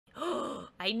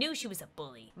I knew she was a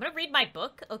bully. I'm gonna read my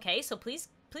book. Okay, so please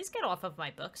get off of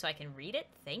my book so I can read it.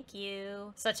 Thank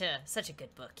you. Such a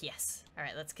good book, yes. All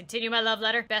right, let's continue my love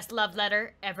letter. Best love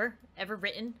letter ever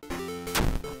written.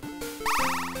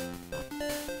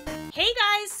 Hey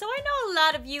guys, so I know a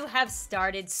lot of you have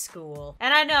started school,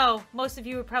 and I know most of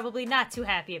you are probably not too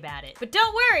happy about it, but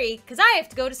don't worry, because I have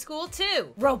to go to school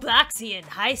too. Robloxian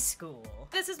High School.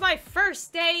 This is my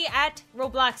first day at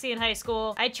Robloxian High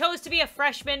School. I chose to be a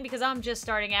freshman because I'm just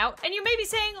starting out, and you may be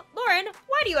saying, Lauren,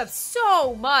 why do you have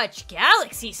so much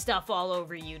Galaxy stuff all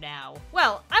over you now?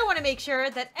 Well, I want to make sure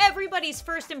that everybody's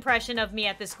first impression of me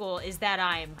at this school is that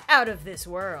I'm out of this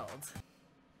world.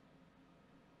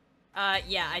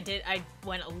 Yeah, I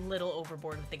went a little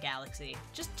overboard with the Galaxy.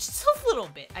 Just a little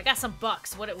bit. I got some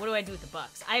bucks. What do I do with the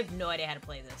bucks? I have no idea how to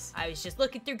play this. I was just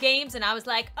looking through games and I was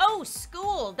like, oh,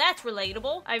 school, that's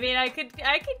relatable. I mean, I could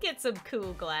get some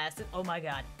cool glasses. Oh my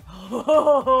god.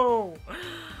 Oh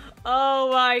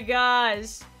my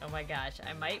gosh. Oh my gosh.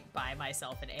 I might buy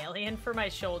myself an alien for my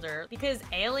shoulder because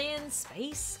alien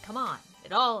space, come on.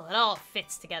 It all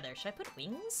fits together. Should I put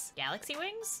wings? Galaxy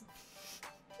wings?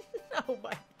 Oh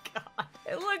my god.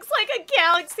 It looks like a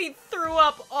galaxy threw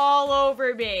up all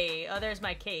over me. Oh, there's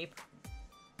my cape.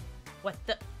 What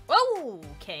the? Oh,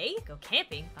 okay. Go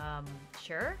camping.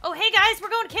 Sure. Oh, hey guys, we're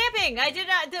going camping. I did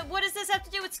not, what does this have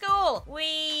to do with school?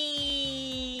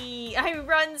 I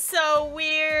run so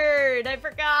weird. I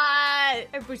forgot.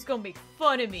 Everybody's gonna make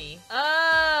fun of me.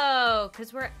 Oh,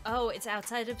 because it's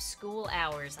outside of school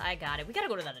hours. I got it. We gotta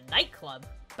go to the nightclub.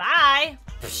 Bye.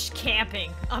 Psh,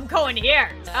 camping. I'm going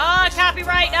here. Oh,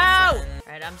 copyright, no!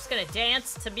 All right, I'm just gonna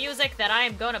dance to music that I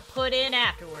am gonna put in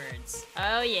afterwards.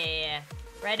 Oh, yeah.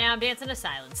 Right now, I'm dancing to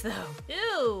silence, though.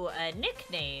 Ooh, a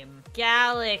nickname.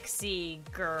 Galaxy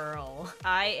Girl.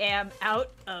 I am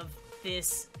out of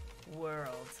this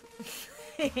world.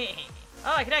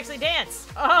 Oh, I can actually dance.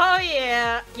 Oh,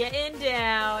 yeah. Getting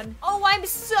down. Oh, I'm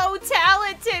so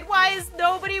talented. Why is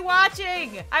nobody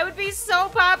watching? I would be so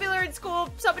popular in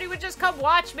school. Somebody would just come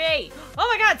watch me. Oh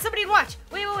my god, somebody watch.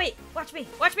 Wait. Watch me.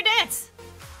 Watch me dance.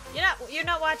 You're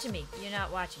not watching me. You're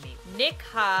not watching me. Nick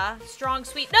Ha, strong,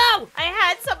 sweet. No! I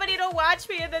had somebody to watch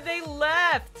me and then they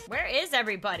left. Where is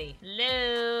everybody?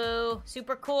 Hello.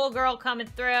 Super cool girl coming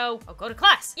through. Oh, go to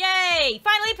class. Yay!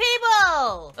 Finally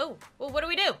people! Oh, well, what do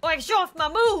we do? Oh, I can show off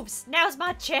my moves. Now's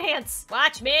my chance.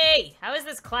 Watch me. How is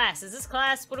this class? Is this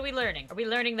class, what are we learning? Are we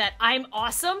learning that I'm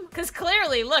awesome? Because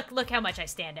clearly, look how much I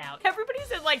stand out.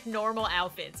 Everybody's in like normal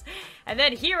outfits. And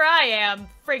then here I am,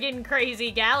 friggin'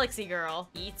 crazy Galaxy Girl.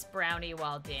 Eats brownie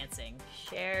while dancing.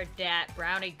 Share that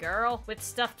brownie girl with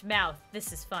stuffed mouth.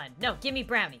 This is fun. No, give me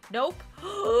brownie. Nope.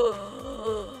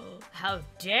 How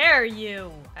dare you?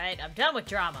 All right, I'm done with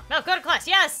drama. No, go to class.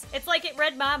 Yes, it's like it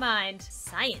read my mind.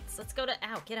 Science. Let's go to,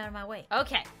 ow, get out of my way.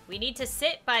 Okay, we need to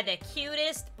sit by the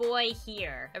cutest boy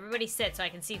here. Everybody sit so I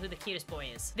can see who the cutest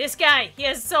boy is. This guy, he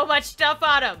has so much stuff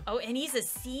on him. Oh, and he's a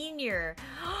senior.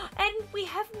 And we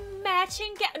have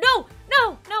matching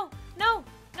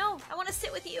no, I want to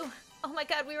sit with you. Oh my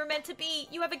god, we were meant to be.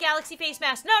 You have a Galaxy face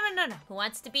mask. No. Who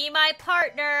wants to be my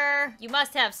partner? You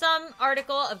must have some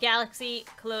article of Galaxy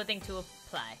clothing to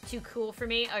apply. Too cool for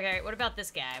me? Okay, what about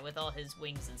this guy with all his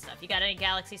wings and stuff? You got any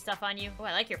Galaxy stuff on you? Oh,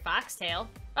 I like your foxtail.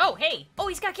 Oh, hey. Oh,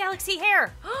 he's got Galaxy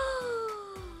hair.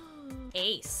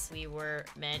 Ace, we were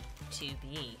meant to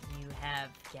be. You have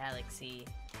Galaxy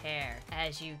hair.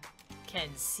 As you can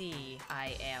see,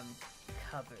 I am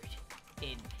covered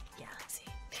in Galaxy.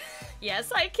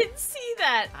 Yes, I can see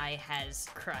that. I has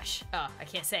crush. Oh, I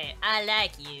can't say it. I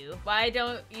like you. Why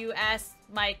don't you ask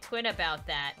my twin about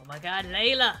that? Oh my god,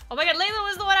 Layla. Oh my god, Layla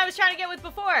was the one I was trying to get with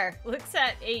before. Looks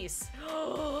at Ace.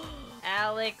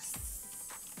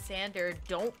 Alexander,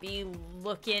 don't be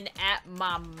looking at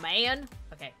my man.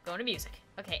 Okay, going to music.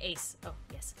 Okay, Ace. Oh,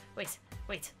 yes. Wait.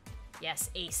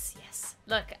 Yes, Ace, yes.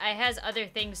 Look, I has other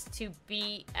things to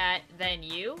be at than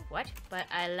you. What? But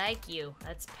I like you.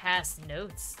 Let's pass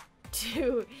notes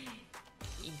to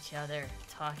each other,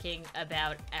 talking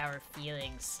about our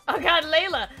feelings. Oh god,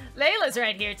 Layla! Layla's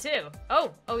right here too.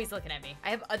 Oh, he's looking at me.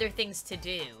 I have other things to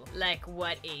do. Like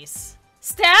what, Ace?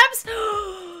 Stabs?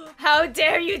 How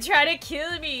dare you try to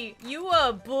kill me? You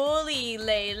a bully,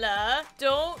 Layla.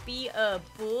 Don't be a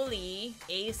bully.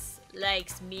 Ace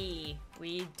likes me.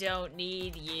 We don't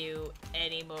need you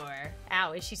anymore.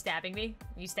 Ow, is she stabbing me?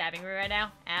 Are you stabbing me right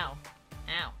now? Ow.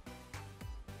 Ow.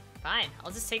 Fine, I'll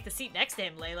just take the seat next to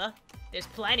him, Layla. There's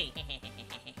plenty.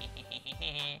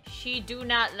 She do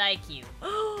not like you.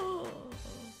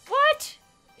 What?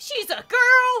 She's a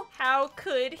girl? How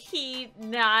could he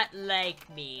not like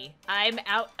me? I'm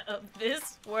out of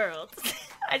this world.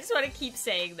 I just want to keep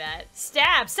saying that.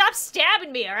 Stab! Stop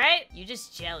stabbing me, alright? You're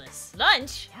just jealous.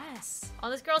 Lunch? Yes. Oh,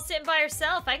 this girl's sitting by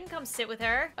herself. I can come sit with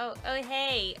her. Oh,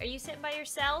 hey. Are you sitting by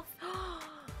yourself?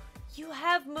 You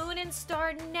have moon and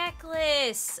star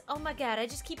necklace. Oh my god, I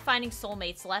just keep finding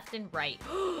soulmates left and right.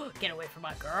 Get away from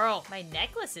my girl. My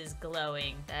necklace is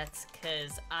glowing. That's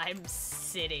because I'm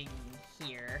sitting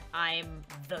here. I'm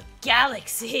the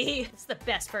galaxy. It's the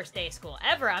best first day of school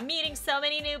ever. I'm meeting so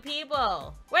many new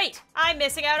people. Wait, I'm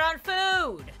missing out on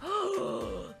food.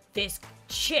 This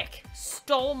chick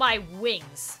stole my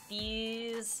wings.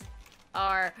 These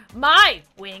are my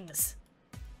wings.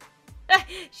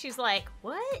 She's like,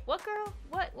 what? What girl?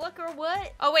 What girl,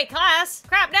 what? Oh wait, class.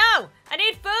 Crap, no! I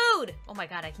need food! Oh my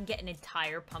god, I can get an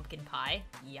entire pumpkin pie.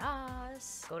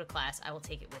 Yes. Go to class, I will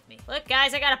take it with me. Look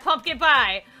guys, I got a pumpkin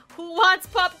pie. Who wants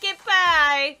pumpkin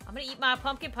pie? I'm gonna eat my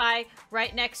pumpkin pie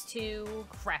right next to,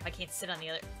 crap, I can't sit on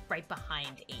the other, right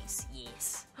behind Ace,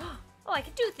 yes. Oh, I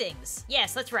can do things.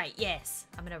 Yes, that's right, yes.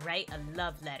 I'm gonna write a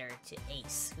love letter to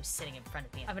Ace, who's sitting in front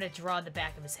of me. I'm gonna draw the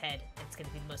back of his head. It's gonna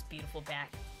be the most beautiful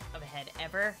back of a head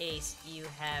ever. Ace, you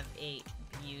have a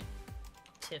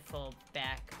beautiful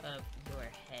back of your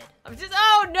head. I'm just,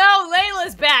 oh no,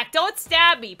 Layla's back. Don't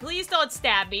stab me. Please don't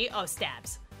stab me. Oh,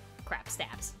 stabs. Crap,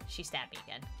 stabs. She stabbed me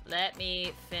again. Let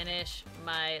me finish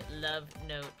my love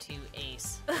note to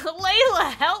Ace.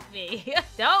 Layla, help me.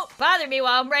 Don't bother me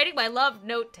while I'm writing my love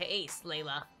note to Ace,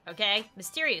 Layla. Okay?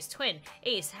 Mysterious twin.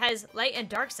 Ace has light and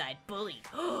dark side. Bullied.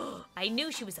 I knew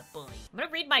she was a bully. I'm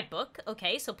gonna read my book.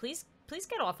 Okay, so please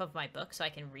get off of my book so I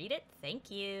can read it. Thank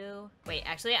you. Wait,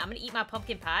 actually, I'm gonna eat my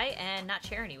pumpkin pie and not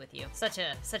share any with you. Such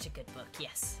a good book,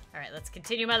 yes. All right, let's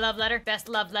continue my love letter. Best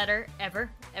love letter ever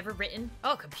written.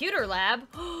 Oh, computer lab.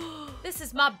 This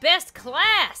is my best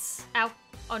class. Ow.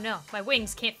 Oh no, my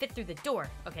wings can't fit through the door.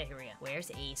 Okay, here we go.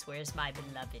 Where's Ace? Where's my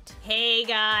beloved? Hey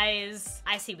guys,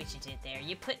 I see what you did there.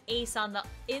 You put Ace on the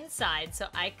inside so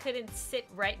I couldn't sit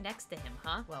right next to him,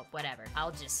 huh? Well, whatever.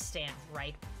 I'll just stand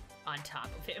right on top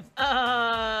of him.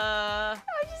 I'm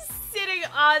just sitting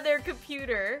on their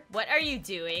computer. What are you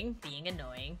doing? Being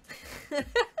annoying.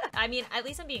 I mean, at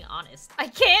least I'm being honest. I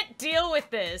can't deal with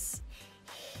this.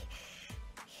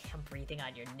 I'm breathing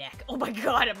on your neck. Oh my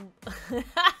god, I'm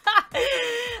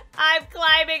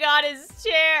climbing on his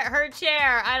chair, her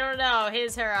chair. I don't know,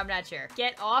 his, her, I'm not sure.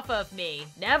 Get off of me.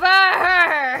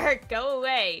 Never! Go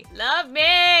away. Love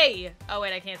me! Oh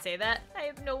wait, I can't say that. I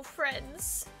have no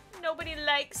friends. Nobody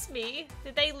likes me.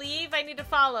 Did they leave? I need to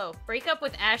follow. Break up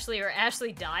with Ashley or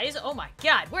Ashley dies? Oh my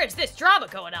god, where's this drama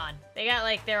going on? They got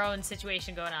like their own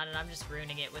situation going on and I'm just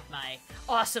ruining it with my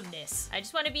awesomeness. I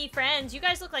just want to be friends. You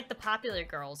guys look like the popular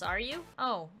girls, are you?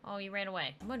 Oh, you ran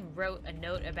away. Someone wrote a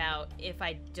note about if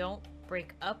I don't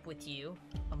break up with you.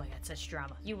 Oh my god, such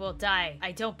drama. You will die.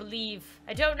 I don't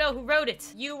know who wrote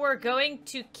it. You were going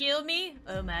to kill me?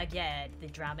 Oh my god, the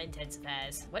drama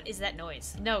intensifies. What is that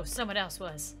noise? No, someone else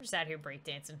was. I'm just out here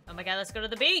breakdancing. Oh my god, let's go to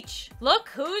the beach. Look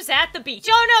who's at the beach.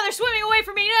 Oh no, they're swimming away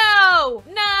from me. No!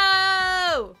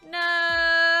 No!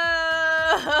 No!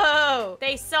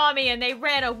 They saw me and they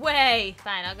ran away.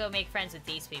 Fine, I'll go make friends with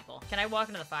these people. Can I walk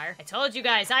into the fire? I told you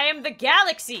guys, I am the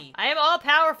galaxy. I am all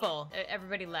powerful.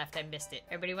 Everybody left. I missed it.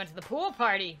 Everybody went to the pool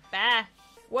party. Bye.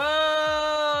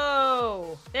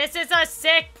 Whoa! This is a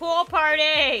sick pool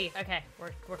party! Okay,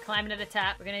 we're climbing to the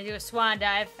top. We're gonna do a swan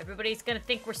dive. Everybody's gonna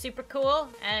think we're super cool,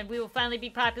 and we will finally be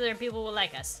popular and people will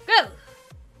like us. Go!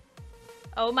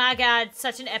 Oh my god,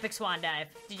 such an epic swan dive.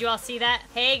 Did you all see that?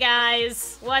 Hey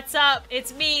guys, what's up?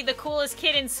 It's me, the coolest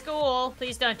kid in school.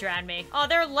 Please don't drown me. Oh,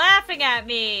 they're laughing at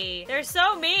me. They're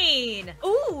so mean.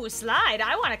 Ooh, slide,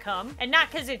 I wanna come. And not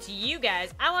cause it's you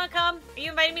guys. I wanna come. Are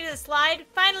you inviting me to the slide?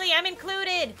 Finally, I'm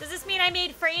included. Does this mean I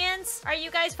made friends? Are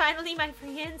you guys finally my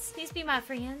friends? Please be my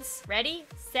friends. Ready,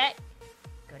 set,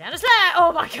 go down the slide.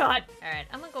 Oh my god. All right,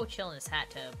 I'm gonna go chill in this hot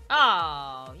tub.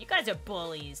 Oh, you guys are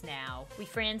bullies now. We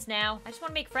friends now? I just want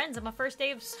to make friends on my first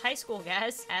day of high school,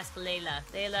 guys. Ask Layla.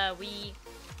 Layla, we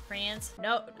friends?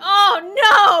 No. Oh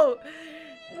no!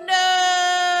 No!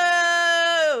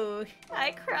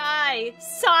 I cry.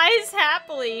 Sighs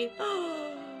happily.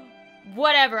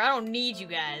 Whatever, I don't need you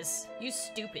guys. You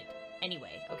stupid.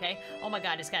 Anyway, okay? Oh my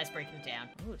god, this guy's breaking it down.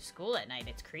 Ooh, school at night,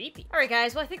 it's creepy. All right,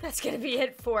 guys, well, I think that's gonna be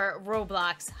it for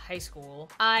Roblox High School.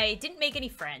 I didn't make any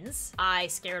friends. I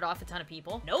scared off a ton of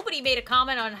people. Nobody made a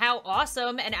comment on how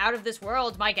awesome and out of this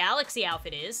world my galaxy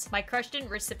outfit is. My crush didn't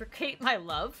reciprocate my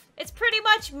love. It's pretty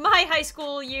much my high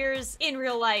school years in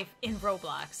real life in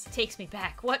Roblox. Takes me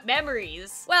back. What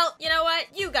memories? Well, you know what?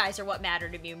 You guys are what matter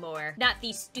to me more, not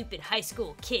these stupid high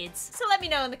school kids. So let me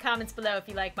know in the comments below if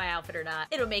you like my outfit or not.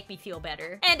 It'll make me feel feel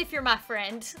better. And if you're my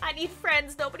friend, I need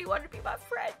friends. Nobody wanted to be my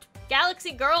friend.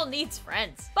 Galaxy Girl needs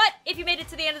friends. But if you made it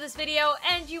to the end of this video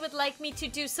and you would like me to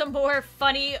do some more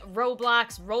funny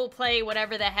Roblox roleplay,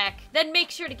 whatever the heck, then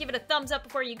make sure to give it a thumbs up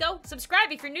before you go.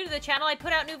 Subscribe if you're new to the channel. I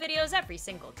put out new videos every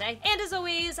single day. And as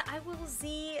always, I will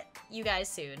see you guys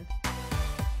soon.